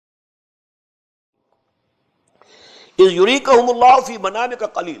is yurikahumullahu fi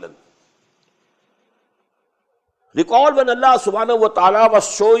manamika qalilan. Recall when Allah subhanahu wa ta'ala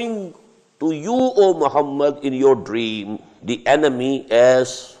was showing to you, O Muhammad, in your dream, the enemy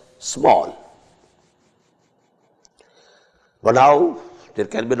as small. But now there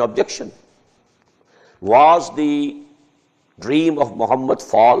can be an objection. Was the dream of Muhammad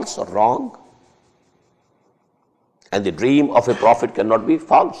false or wrong? And the dream of a prophet cannot be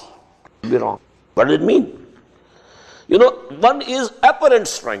false, it will be wrong. What does it mean? You know, one is apparent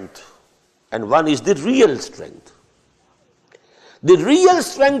strength and one is the real strength. The real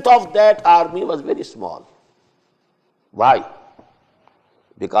strength of that army was very small. Why?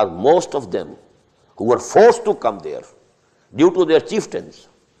 Because most of them who were forced to come there due to their chieftains,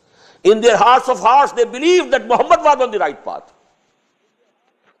 in their hearts of hearts they believed that Muhammad was on the right path.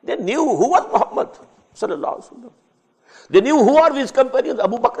 They knew who was Muhammad sallallahu alaihi wasallam. They knew who are his companions.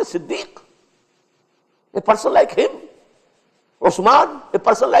 Abu Bakr Siddiq, a person like him. Osman, a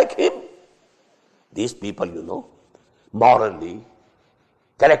person like him. These people, you know, morally,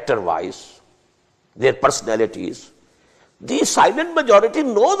 character-wise, their personalities, the silent majority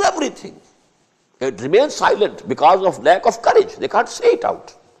knows everything. It remains silent because of lack of courage. They can't say it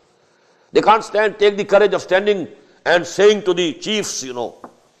out. They can't take the courage of standing and saying to the chiefs, you know,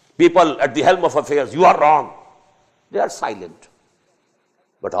 people at the helm of affairs, you are wrong. They are silent.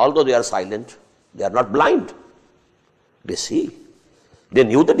 But although they are silent, they are not blind. They see. They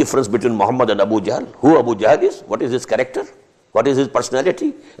knew the difference between Muhammad and Abu Jahl. Who Abu Jahl is, what is his character, what is his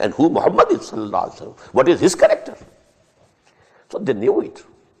personality, and who Muhammad is sallallahu alaihi wasallam, what is his character. So they knew it.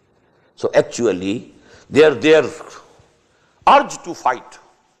 So actually, their urge to fight,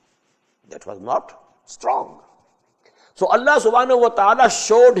 that was not strong. So Allah subhanahu wa ta'ala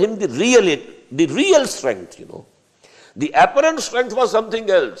showed him the real strength, you know. The apparent strength was something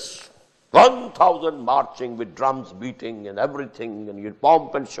else. 1,000 marching with drums beating and everything, and you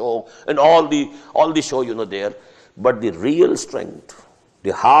pomp and show and all the show, you know, there. But the real strength,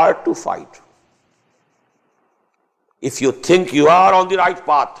 the heart to fight. If you think you are on the right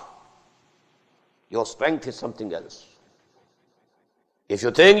path, your strength is something else. If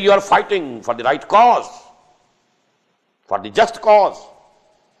you think you are fighting for the right cause, for the just cause,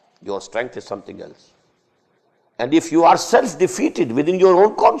 your strength is something else. And if you are self-defeated within your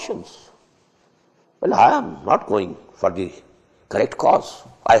own conscience, well, I am not going for the correct cause.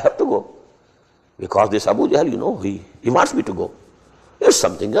 I have to go. Because this Abu Jahl, you know, he wants me to go. It's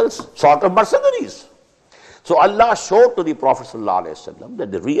something else, sort of mercenaries. So Allah showed to the Prophet ﷺ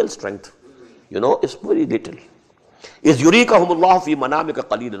that the real strength, you know, is very little. Is yurikahumullahu fi manamika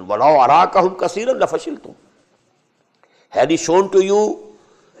qalilan walau arakahum kaseeran lafashiltum. Had he shown to you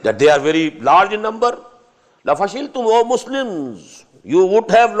that they are very large in number, lafashiltum, O Muslims, you would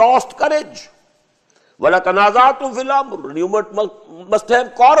have lost courage. وَلَتَنَازَعْتُمْ فِي الْأَمْرِ. You must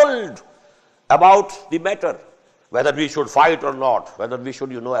have quarreled about the matter, whether we should fight or not, whether we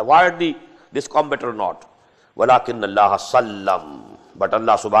should, you know, avoid this combat or not. وَلَكِنَّ اللَّهَ سَلَّمْ. But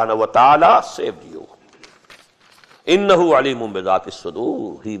Allah subhanahu wa ta'ala saved you. إِنَّهُ عَلِيمٌ بِذَاتِ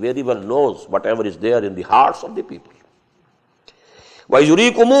الصُّدُورِ. He very well knows whatever is there in the hearts of the people.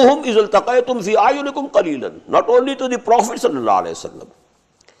 وَيُرِيكُمُوهُمْ إِذْ الْتَقَيْتُمْ فِي أَعْيُنِكُمْ قَلِيلًا. Not only to the Prophet sallallahu alaihi wasallam.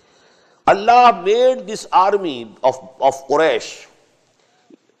 Allah made this army of Quraysh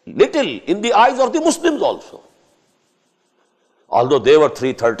little in the eyes of the Muslims also. Although they were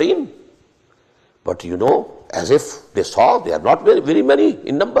 313, but you know, as if they saw they are not very, very many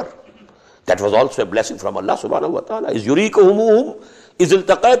in number. That was also a blessing from Allah subhanahu wa ta'ala. Is yurikumuhum iz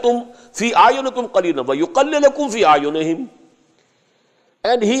iltaqaytum fi ayunikum qalilan wa yuqallilakum fi ayunihim.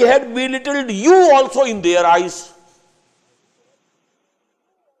 And he had belittled you also in their eyes.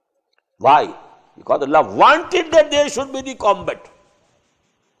 Why? Because Allah wanted that there should be the combat.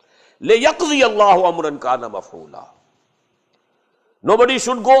 لَيَقْضِيَ اللَّهُ أَمْرًا كَانَ مَفْعُولًا. Nobody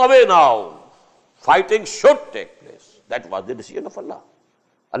should go away now. Fighting should take place. That was the decision of Allah.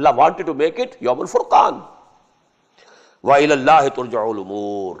 Allah wanted to make it Yawm al-Furqan. وَإِلَى اللَّهِ تُرْجَعُ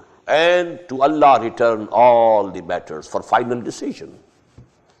الْأُمُورِ. And to Allah return all the matters for final decision.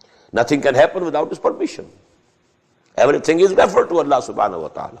 Nothing can happen without His permission. Everything is referred to Allah subhanahu wa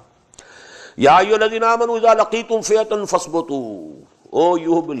ta'ala. Ya ayyuhalladhina amanu idha laqitum fi'atan fasbutu. Oh,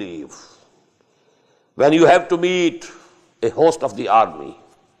 you who believe, when you have to meet a host of the army,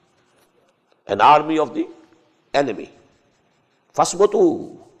 an army of the enemy,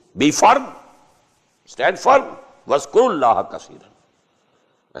 fasbutu, be firm, stand firm, wazkurullaha kaseeran.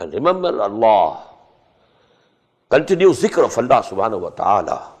 And remember Allah. Continue zikr of Allah subhanahu wa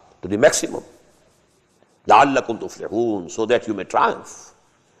ta'ala to the maximum. لَعَلَّكُمْ تُفْلِحُونَ. So that you may triumph.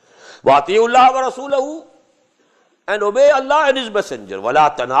 وَأَطِيعُوا اللَّهَ وَرَسُولَهُ. and obey Allah and His Messenger.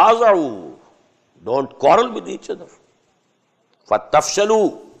 وَلَا تَنَازَعُوا. Don't quarrel with each other.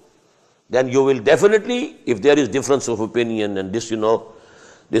 فَتَفْشَلُوا. Then you will definitely, if there is difference of opinion and this,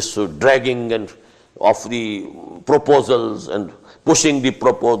 this dragging and of the proposals and pushing the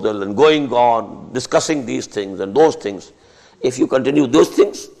proposal and going on, discussing these things and those things, if you continue those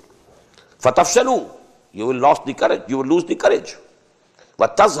things, فَتَفْشَلُوا, you will lose the courage, you will lose the courage.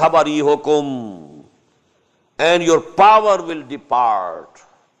 وَتَذْهَبَ رِيحُكُمْ, and your power will depart.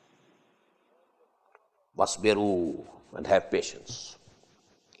 وَاصْبِرُوا, and have patience.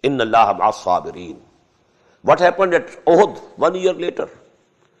 Inna Allah ma'as sabirin. What happened at Uhud 1 year later?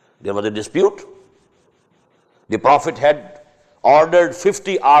 There was a dispute. The Prophet had ordered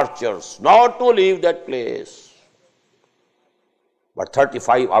 50 archers not to leave that place. But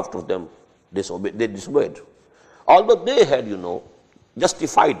 35 out of them they disobeyed. Although they had,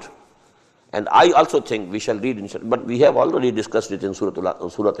 justified. And I also think we shall read, but we have already discussed it in Surah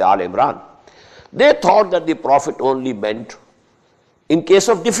Al-Imran. They thought that the Prophet only meant in case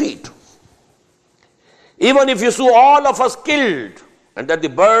of defeat. Even if you saw all of us killed and that the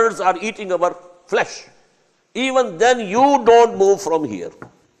birds are eating our flesh, even then you don't move from here.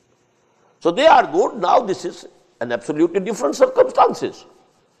 So they are good. Now this is an absolutely different circumstances.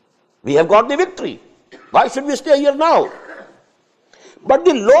 We have got the victory. Why should we stay here now? But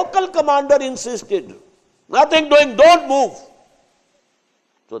the local commander insisted, nothing doing, don't move.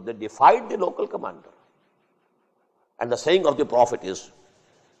 So they defied the local commander. And the saying of the Prophet is,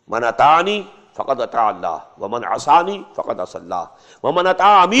 Man ata'ani faqad ata'a Allah, wa man asani faqad asa Allah, wa man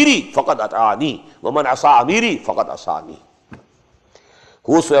ata'a amiri faqad ata'ani, wa man asa amiri faqad asani.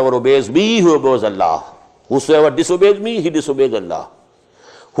 Whosoever obeys me, he obeys Allah. Whosoever disobeys me, he disobeys Allah.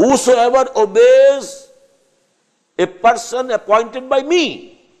 Whosoever obeys a person appointed by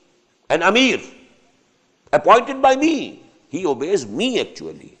me, an Amir, appointed by me, he obeys me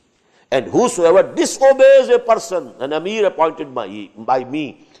actually. And whosoever disobeys a person, an Amir appointed by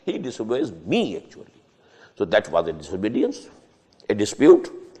me, he disobeys me actually. So that was a disobedience, a dispute.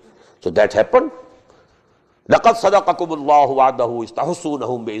 So that happened. لَقَدْ صَدَقَكُمُ اللَّهُ وَعْدَهُ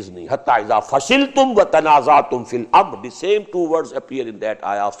إِسْتَحُسُّونَهُمْ بِإِذْنِهِ حَتَّى إِذَا فَشِلْتُمْ وَتَنَازَعْتُمْ فِي الْأَمْرِ. The same two words appear in that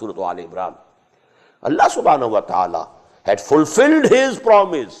ayah of Surah Al-Imran. Allah subhanahu wa ta'ala had fulfilled His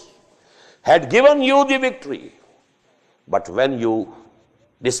promise, had given you the victory. But when you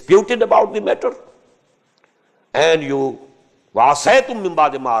disputed about the matter, and you وَعَصَيْتُمْ مِنْ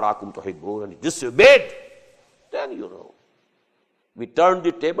بَعْدِ مَا أَرَاكُمْ تُحِبُّونَ, and you disobeyed, then we turned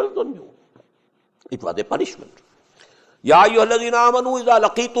the tables on you. It was a punishment. يَا أَيُّهَا الَّذِينَ آمَنُوا إِذَا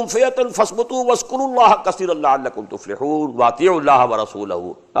لَقِيتُمْ فِئَةً فَاثْبُتُوا وَاذْكُرُوا اللَّهَ كَثِيرًا لَعَلَّكُمْ تُفْلِحُونَ وَأَطِيعُوا اللَّهَ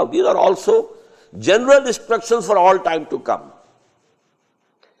وَرَسُولَهُ. Now these are also general instructions for all time to come.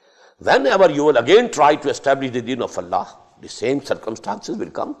 Whenever you will again try to establish the deen of Allah, the same circumstances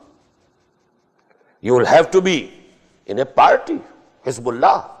will come. You will have to be in a party,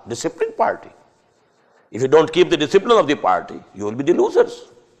 Hizbullah, disciplined party. If you don't keep the discipline of the party, you will be the losers.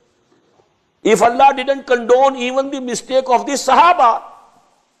 If Allah didn't condone even the mistake of the Sahaba,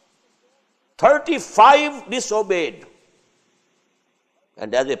 35 disobeyed,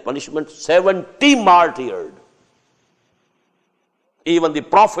 and as a punishment 70 martyred. Even the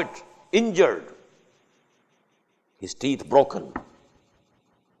Prophet injured, his teeth broken.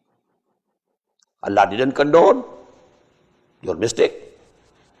 Allah didn't condone your mistake.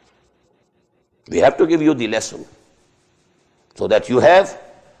 We have to give you the lesson so that you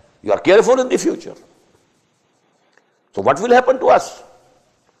are careful in the future. So what will happen to us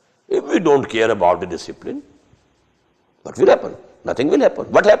if we don't care about the discipline? What will happen? Nothing will happen.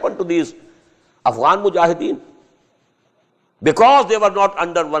 What happened to these Afghan Mujahideen? Because they were not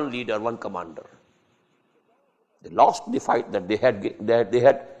under one leader, one commander, they lost the fight that they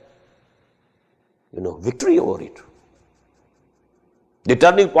had victory over it. The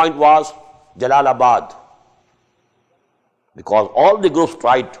turning point was Jalalabad, because all the groups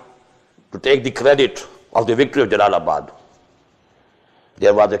tried to take the credit of the victory of Jalalabad.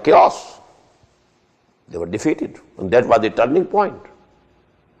 There was a chaos. They were defeated, and that was the turning point.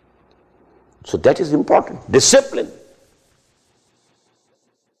 So that is important. Discipline.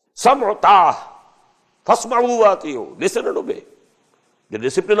 Sam'u fasma'u wati'u. Listen and obey. The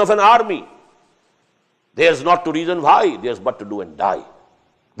discipline of an army. There is not to reason why, there is but to do and die.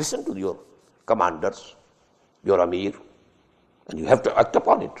 Listen to your commanders, your Amir, and you have to act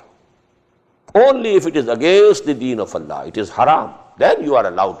upon it. Only if it is against the deen of Allah, it is haram, then you are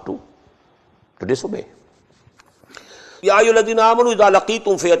allowed to disobey. يَا أَيُّهَا الَّذِينَ آمَنُوا إِذَا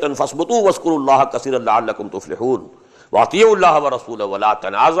لَقِيتُمْ فِئَةً فَاثْبُتُوا وَاذْكُرُوا اللَّهَ كَثِيرًا لَعَلَّكُمْ تُفْلِحُونَ وَأَطِيعُوا اللَّهَ وَرَسُولَهُ وَلَا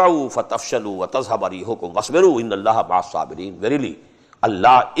تَنَازَعُوا فَتَفْشَلُوا وَتَذْهَبَ رِيحُكُمْ وَاصْبِرُوا إِنَّ اللَّهَ مَعَ الصَّابِرِينَ. Verily,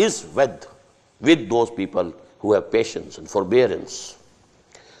 Allah is with those people who have patience and forbearance.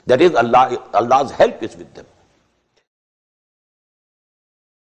 That is, Allah's help is with them.